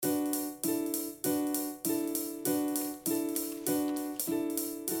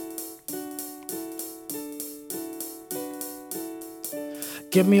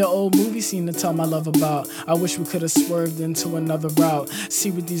Give me an old movie scene to tell my love about. I wish we could have swerved into another route. See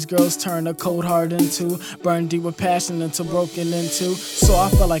what these girls turn a cold heart into. Burn deep with passion until broken into. So I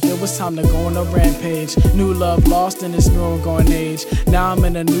felt like it was time to go on a rampage. New love lost in this new and growing age. Now I'm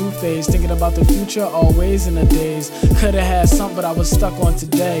in a new phase, thinking about the future, always in the days. Could've had something, but I was stuck on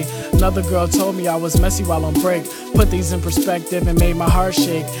today. Another girl told me I was messy while on break. Put things in perspective and made my heart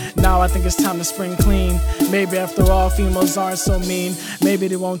shake. Now I think it's time to spring clean. Maybe after all, females aren't so mean. Maybe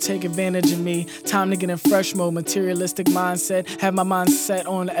they won't take advantage of me. Time to get in fresh mode, materialistic mindset. Have my mind set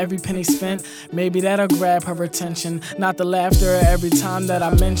on every penny spent. Maybe that'll grab her attention. Not the laughter every time that I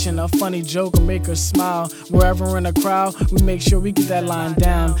mention a funny joke or make her smile. Wherever we're in a crowd, we make sure we get that line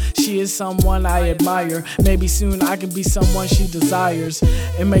down. She is someone I admire. Maybe soon I can be someone she desires.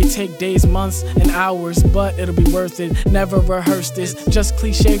 It may take days, months, and hours, but it'll be worth it. Never rehearse this. Just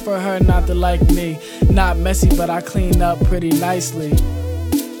cliche for her not to like me. Not messy, but I clean up pretty nicely.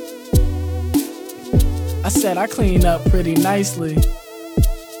 I said I clean up pretty nicely.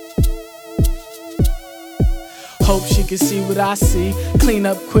 Hope she can see what I see. Clean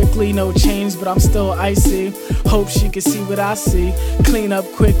up quickly, no change, but I'm still icy. Hope she can see what I see. Clean up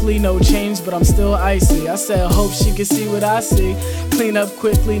quickly, no change, but I'm still icy. I said hope she can see what I see. Clean up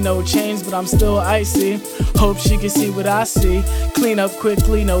quickly, no change, but I'm still icy. Hope she can see what I see. Clean up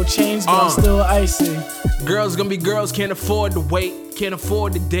quickly, no change, but I'm still icy. Girls gonna be girls, can't afford to wait. Can't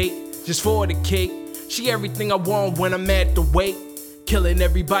afford to date, just for the cake. She everything I want when I'm at the wake. Killing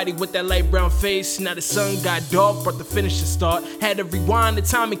everybody with that light brown face. Now the sun got dark, brought the finish to start. Had to rewind the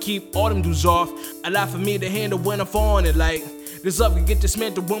time and keep all them dudes off. A lot for me to handle when I'm on it. Like, this love could get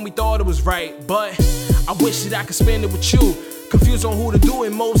dismantled when we thought it was right. But I wish that I could spend it with you. Confused on who to do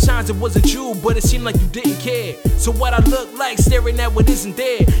it, most times it wasn't you, but it seemed like you didn't care. So what I look like staring at what isn't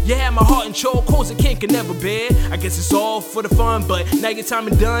there. You had my heart in chokeholds a king can never bear. I guess it's all for the fun, but now your time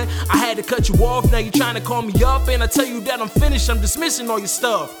is done. I had to cut you off, now you trying to call me up, and I tell you that I'm finished, I'm dismissing all your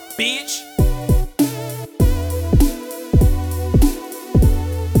stuff, bitch.